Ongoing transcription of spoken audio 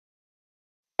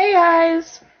Hey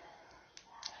guys!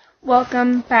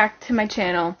 Welcome back to my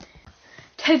channel.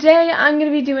 Today I'm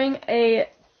going to be doing a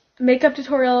makeup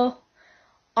tutorial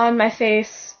on my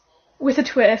face with a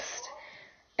twist.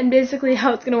 And basically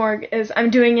how it's going to work is I'm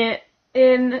doing it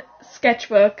in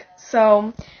Sketchbook,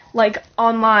 so like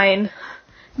online,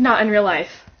 not in real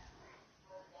life.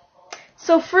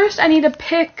 So first I need to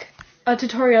pick a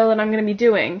tutorial that I'm going to be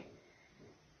doing.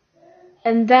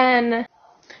 And then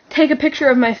take a picture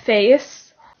of my face.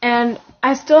 And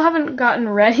I still haven't gotten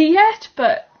ready yet,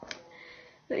 but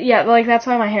yeah, like that's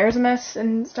why my hair is a mess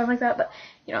and stuff like that, but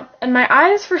you know, and my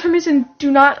eyes for some reason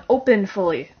do not open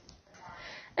fully.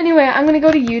 Anyway, I'm gonna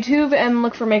go to YouTube and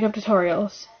look for makeup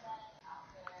tutorials.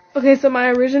 Okay, so my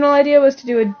original idea was to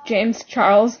do a James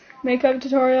Charles makeup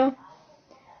tutorial.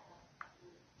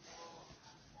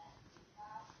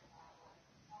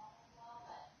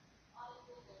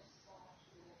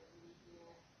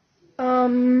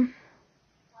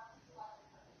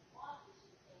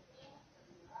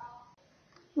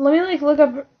 Let me look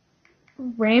up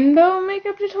rainbow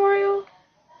makeup tutorial.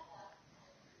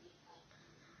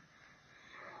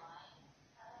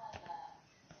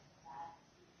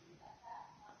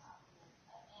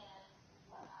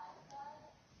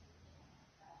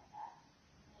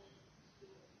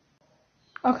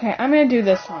 Okay, I'm gonna do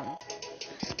this one.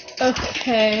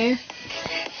 Okay.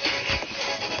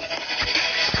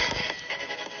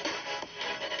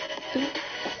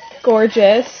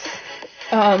 Gorgeous.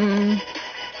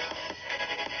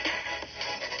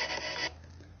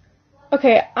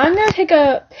 Okay, I'm gonna take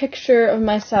a picture of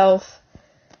myself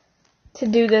to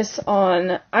do this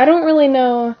on. I don't really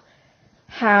know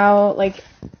how,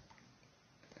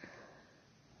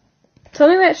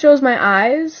 something that shows my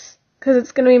eyes, because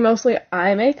it's gonna be mostly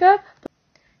eye makeup.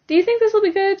 Do you think this will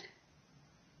be good?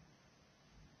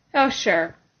 Oh,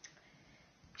 sure.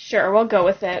 Sure, we'll go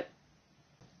with it.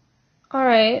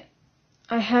 Alright,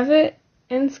 I have it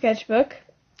in Sketchbook.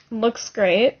 Looks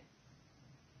great.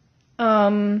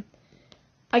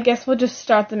 I guess we'll just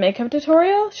start the makeup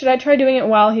tutorial. Should I try doing it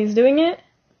while he's doing it?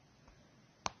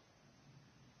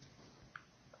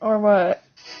 Or what?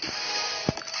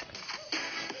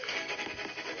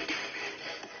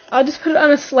 I'll just put it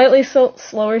on a slightly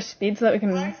slower speed so that we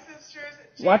can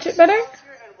watch it better.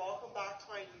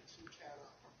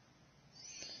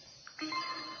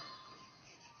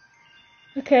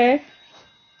 Okay.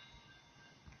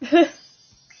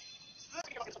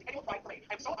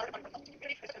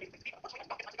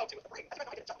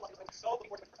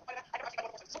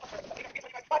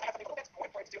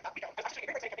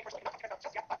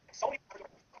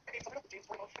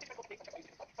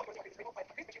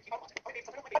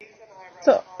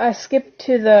 So I skipped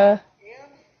to the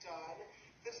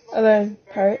other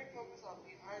part.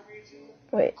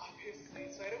 Wait.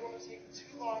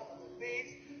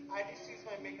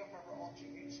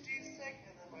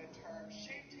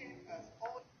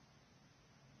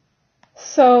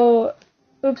 So,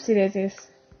 oopsie daisies.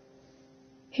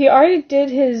 He already did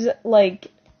his,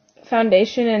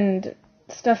 foundation and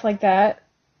stuff like that.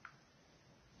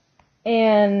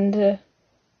 And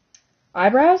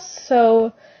eyebrows,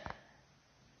 so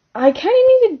I kind of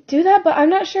need to do that, but I'm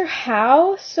not sure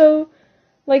how. So,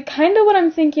 kind of what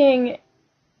I'm thinking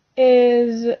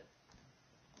is...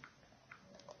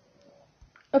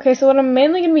 Okay, so what I'm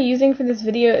mainly going to be using for this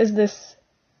video is this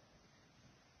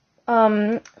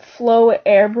Flow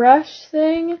airbrush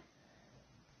thing.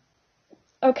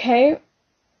 Okay,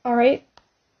 alright.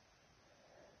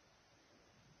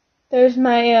 There's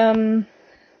my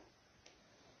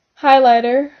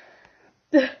highlighter.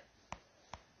 That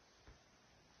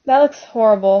looks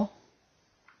horrible.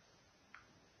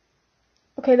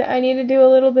 Okay, I need to do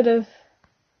a little bit of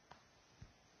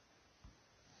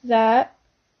that.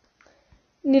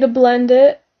 Need to blend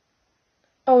it.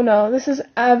 Oh no, this is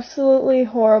absolutely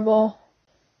horrible.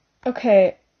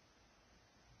 Okay.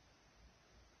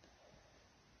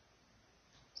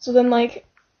 So then,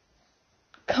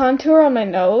 contour on my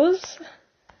nose.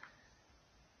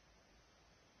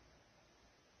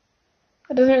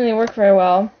 That doesn't really work very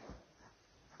well.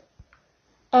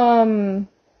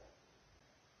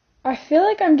 I feel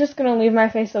like I'm just gonna leave my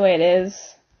face the way it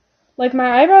is.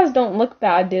 My eyebrows don't look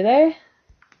bad, do they?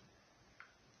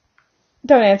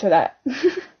 Don't answer that.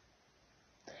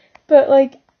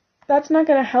 But, that's not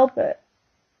gonna help it.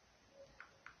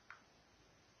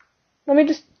 Let me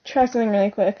just try something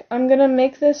really quick. I'm gonna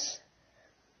make this,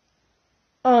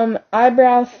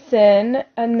 eyebrow thin,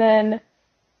 and then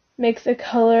make the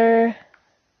color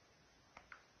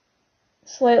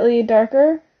slightly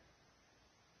darker.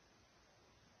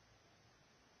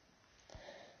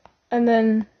 And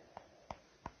then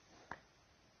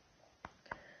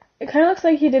kind of looks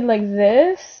like he did like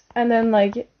this, and then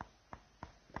like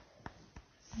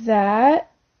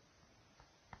that.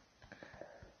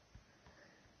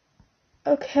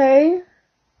 Okay.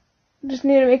 Just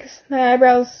need to make my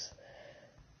eyebrows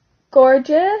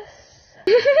gorgeous.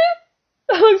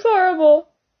 That looks horrible.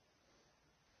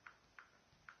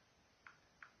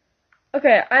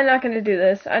 Okay, I'm not gonna do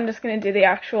this. I'm just gonna do the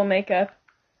actual makeup.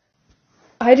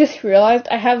 I just realized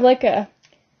I have like an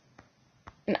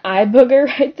eye booger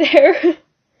right there.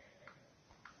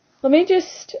 Let me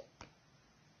just...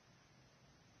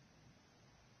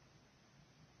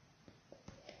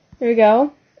 There we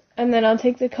go. And then I'll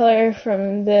take the color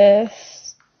from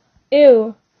this.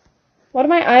 Ew. Why do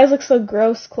my eyes look so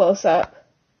gross close up?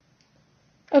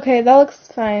 Okay, that looks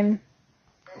fine.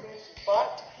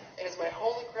 But it is my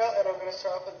holy grail, and I'm going to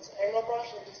start off with this angle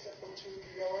brush and just dip into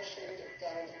the yellow shade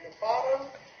down in the bottom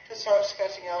to start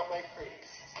sketching out my crease.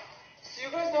 So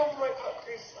you guys know for my cut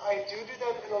crease, I do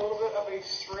them in a little bit of a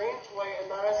strange way,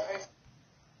 and that is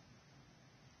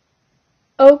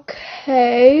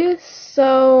Okay,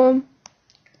 so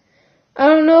I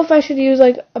don't know if I should use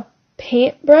like a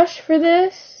paintbrush for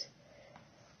this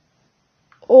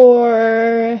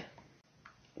or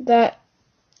that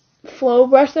flow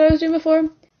brush that I was doing before.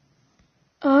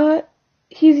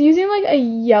 He's using like a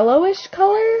yellowish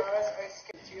color. I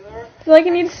feel like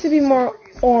it needs to be more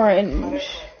orange.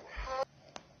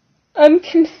 I'm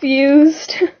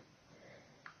confused.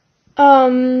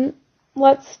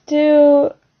 Let's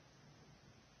do...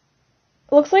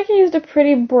 Looks like he used a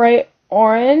pretty bright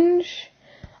orange.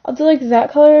 I'll do like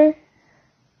that color.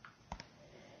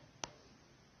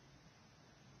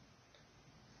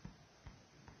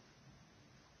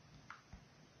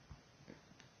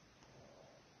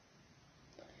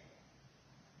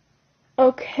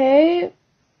 Okay.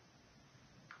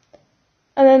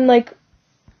 And then like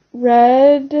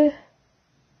red.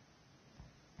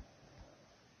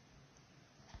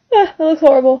 Ah, that looks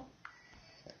horrible.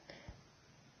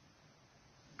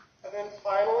 And then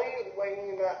finally,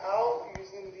 weighing that out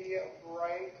using the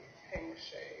bright pink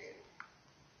shade.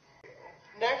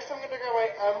 Next, I'm going to grab my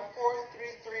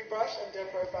M433 brush and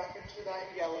dip right back into that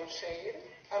yellow shade.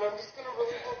 And I'm just going to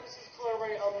really focus this color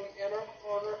right on the inner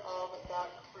corner of that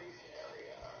crease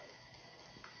area.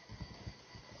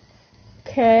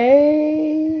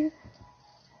 Okay.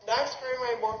 Next, grabbing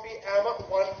my Morphe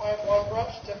M151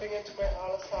 brush, dipping into my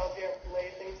Anastasia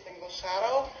Blazing Single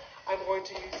Shadow. I'm going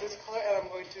to use this color and I'm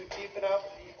going to deepen up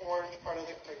the orange part of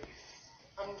the crease.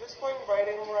 I'm just going right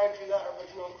in where I drew that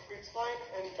original crease line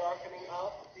and darkening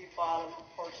up the bottom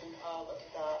portion of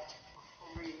that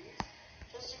crease,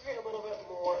 just to create a little bit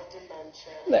more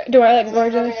dimension. Do I look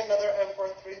gorgeous? Grabbing another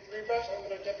M433 brush, I'm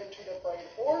going to dip into the bright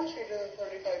orange shade in the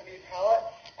 35B palette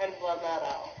and blend that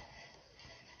out.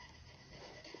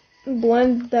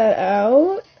 Blend that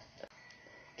out.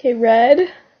 Okay,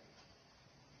 red.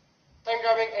 Then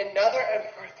grabbing another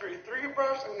M433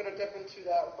 brush, I'm going to dip into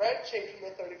that red shade from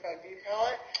the 35B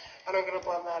palette, and I'm going to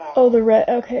blend that out. Oh, the red,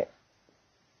 okay.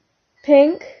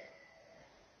 Pink.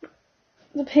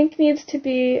 The pink needs to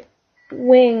be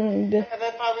winged. And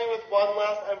then finally with one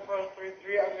last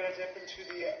M433, I'm going to dip into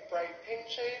the bright pink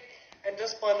shade, and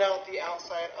just blend out the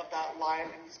outside of that line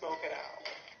and smoke it out.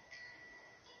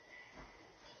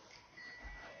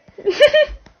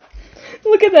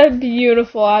 Look at that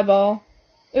beautiful eyeball.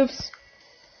 Oops.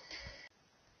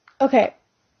 Okay.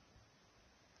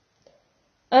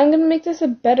 I'm gonna make this a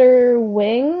better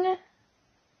wing.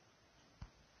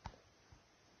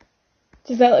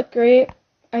 Does that look great?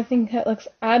 I think that looks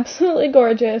absolutely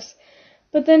gorgeous.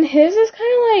 But then his is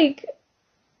kind of like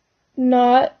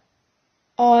not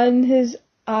on his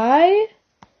eye.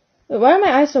 Wait, why are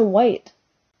my eyes so white?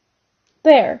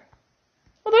 There.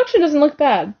 Well, that actually doesn't look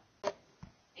bad.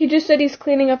 He just said he's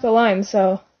cleaning up the line,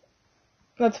 so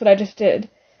that's what I just did.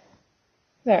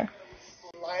 There.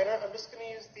 Liner, I'm just going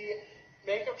to use the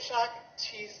Makeup Shack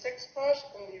T6 brush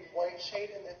in the white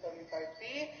shade in the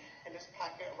 35B and just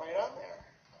pack it right on there.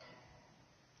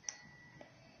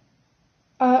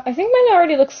 I think mine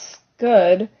already looks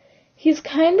good. He's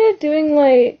kind of doing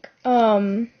like, For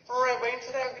my wing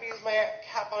today, I'm going to use my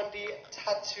Kat Von D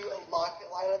Tattoo Locket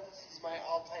Liner. This is my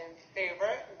all-time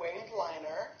favorite winged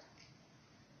liner.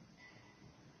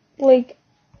 like,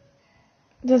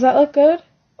 does that look good?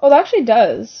 Oh, that actually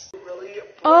does. Really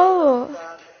Oh.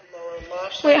 that lower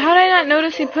lash Wait, line. how did I not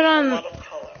notice he put A on lot of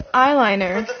color.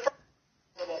 eyeliner? The first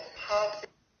little pop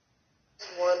is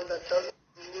one that doesn't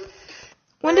move.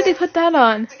 When did he put that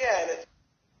on? Again, it's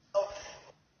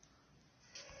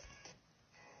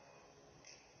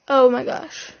Oh my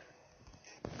gosh.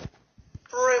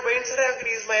 For my wing today, I'm going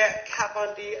to use my Kat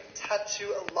Von D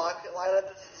Tattoo Lock Liner.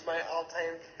 This is my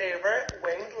all-time favorite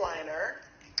winged liner.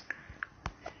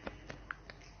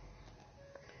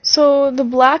 So the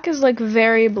black is like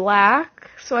very black,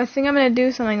 so I think I'm going to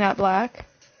do something that black.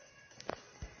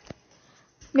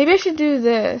 Maybe I should do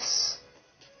this.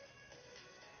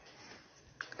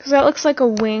 Because that looks like a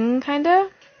wing, kinda.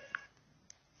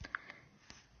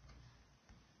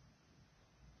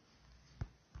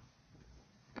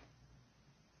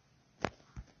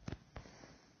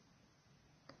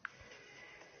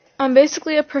 I'm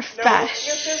basically a professional. Now, looking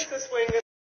at this wing is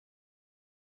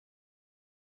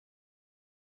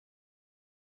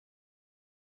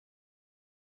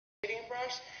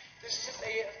brush. This is just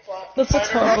a flat. This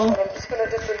looks horrible. I'm just going to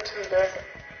dip into this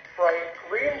bright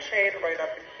green shade right up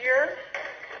in here.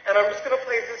 And I'm just going to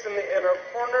place this in the inner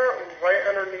corner, right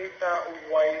underneath that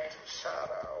white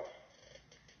shadow.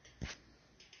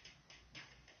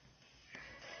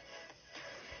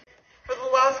 For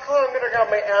the last color, I'm going to grab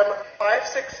my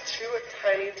M562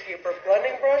 Tiny Taper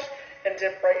Blending Brush and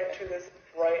dip right into this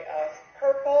bright-ass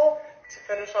purple to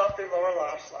finish off the lower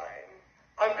lash line.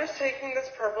 I'm just taking this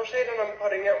purple shade and I'm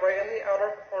putting it right in the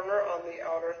outer corner on the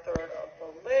outer third of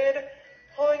the lid,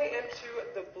 pulling into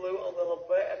the blue a little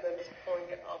bit, and then just pulling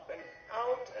it up and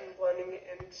out and blending it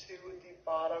into the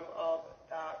bottom of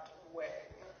that wing.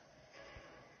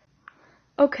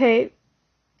 Okay,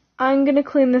 I'm gonna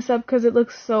clean this up because it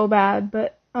looks so bad,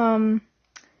 but,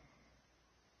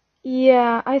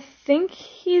 yeah, I think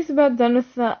he's about done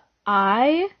with the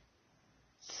eye,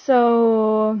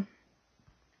 so,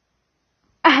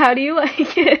 how do you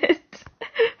like it?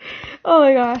 Oh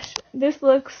my gosh, this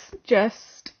looks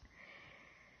just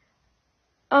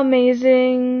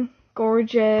amazing,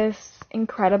 gorgeous,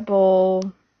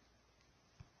 incredible.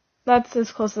 That's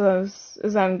as close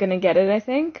as I'm gonna get it, I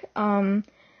think.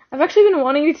 I've actually been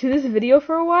wanting to do this video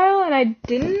for a while, and I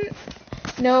didn't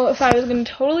know if I was gonna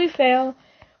totally fail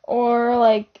or,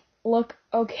 like, look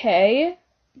okay.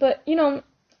 But, you know,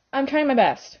 I'm trying my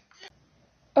best.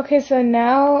 Okay, so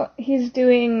now he's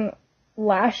doing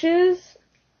lashes,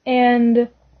 and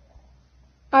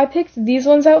I picked these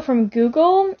ones out from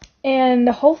Google, and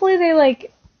hopefully they,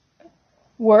 like,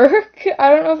 work. I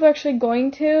don't know if they're actually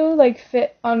going to, like,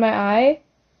 fit on my eye.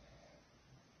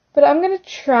 But I'm gonna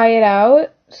try it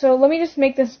out. So let me just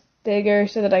make this bigger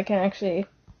so that I can actually...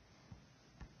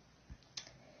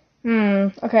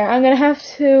 Okay, I'm gonna have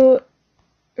to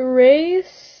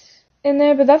erase in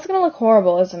there, but that's gonna look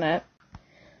horrible, isn't it?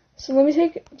 So let me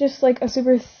take just, like, a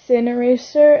super thin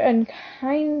eraser and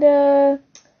kinda...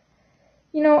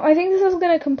 You know, I think this is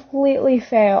gonna completely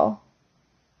fail.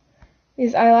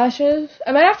 These eyelashes.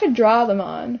 I might have to draw them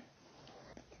on.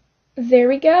 There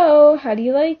we go. How do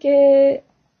you like it?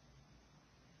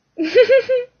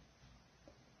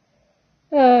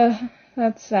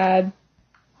 That's sad.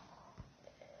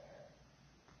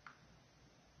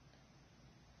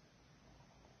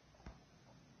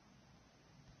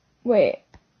 Wait,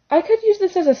 I could use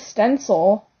this as a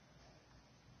stencil.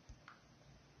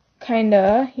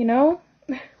 Kinda, you know?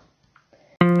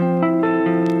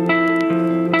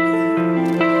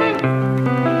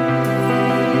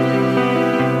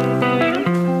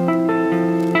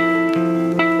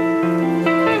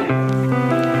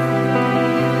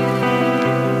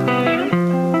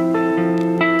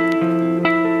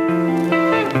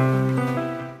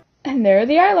 And there are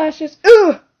the eyelashes.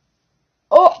 Ugh!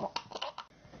 Oh!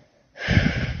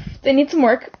 They need some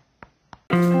work.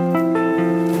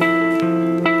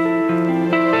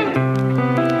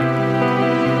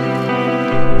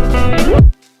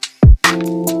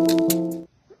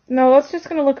 No, that's just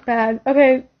gonna look bad.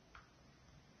 Okay.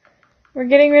 We're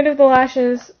getting rid of the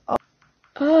lashes.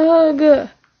 Ugh.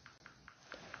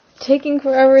 Taking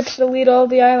forever to delete all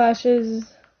the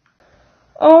eyelashes.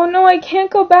 Oh no, I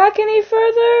can't go back any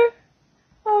further.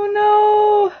 Oh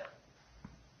no.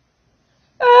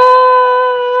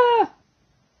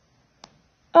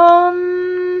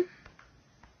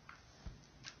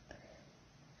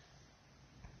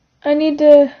 I need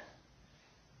to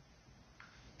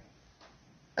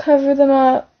cover them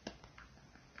up.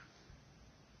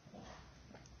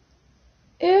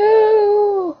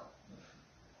 Ew.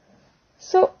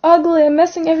 So ugly. I'm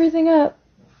messing everything up.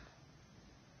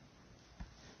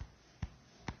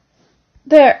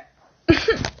 There.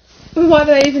 Why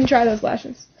did I even try those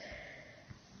lashes?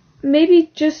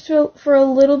 Maybe just for a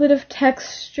little bit of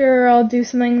texture, I'll do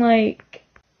something like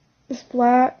this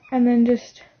black and then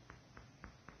just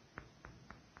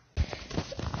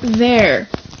there.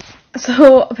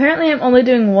 So apparently I'm only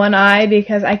doing one eye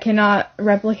because I cannot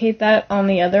replicate that on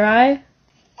the other eye.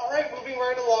 Alright, moving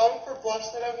right along for blush,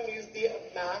 then I'm going to use the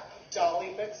MAC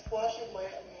Dolly Mix blush. It might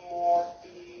more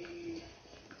be...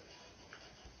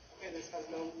 Okay, this has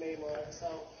no name on it,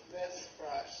 so this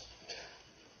brush.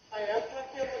 I am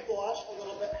packing on the blush a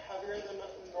little bit heavier than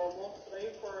normal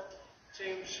today for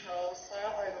James Charles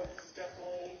style. I know this is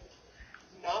definitely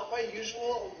not my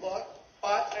usual look,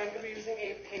 but I'm going to be using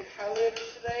a pink highlighter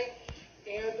today.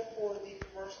 And for the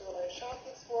commercial that I shot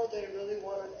this for, they really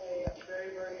wanted a very,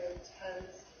 very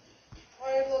intense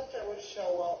pride look that would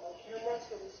show well on camera,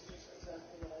 so this is just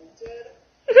exactly what I did.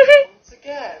 Once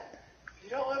again, if you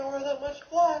don't want to wear that much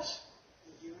blush,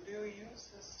 you do you,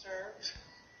 sister.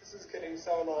 This is getting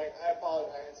so annoying. I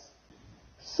apologize.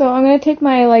 So I'm gonna take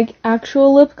my like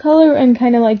actual lip color and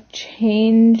kind of like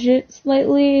change it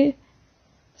slightly.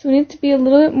 So we need to be a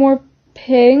little bit more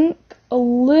pink, a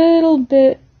little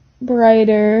bit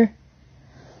brighter.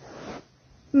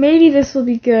 Maybe this will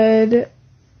be good.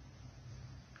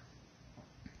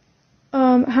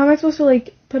 How am I supposed to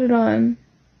like put it on?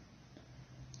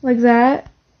 Like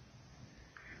that?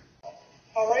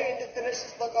 Alright, and to finish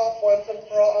this look off once and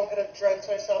for all, I'm going to drench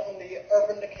myself in the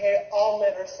Urban Decay All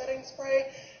Nighter Setting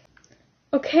Spray.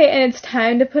 Okay, and it's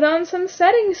time to put on some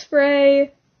setting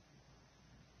spray.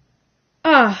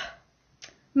 Ah,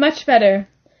 much better.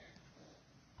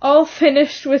 All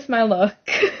finished with my look.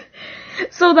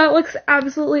 So that looks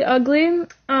absolutely ugly.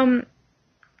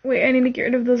 Wait, I need to get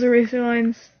rid of those eraser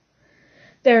lines.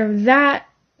 There, that,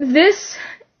 this.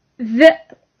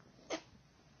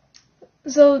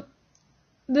 So,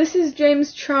 this is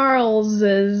James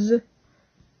Charles's.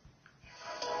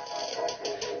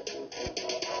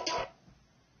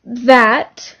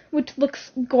 That, which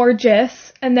looks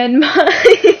gorgeous, and then mine.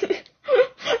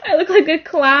 I look like a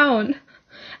clown.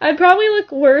 I'd probably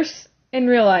look worse in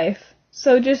real life,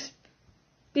 so just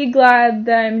be glad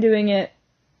that I'm doing it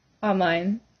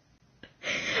online.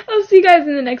 I'll see you guys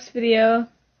in the next video.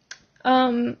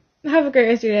 Have a great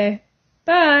rest of your day.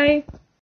 Bye!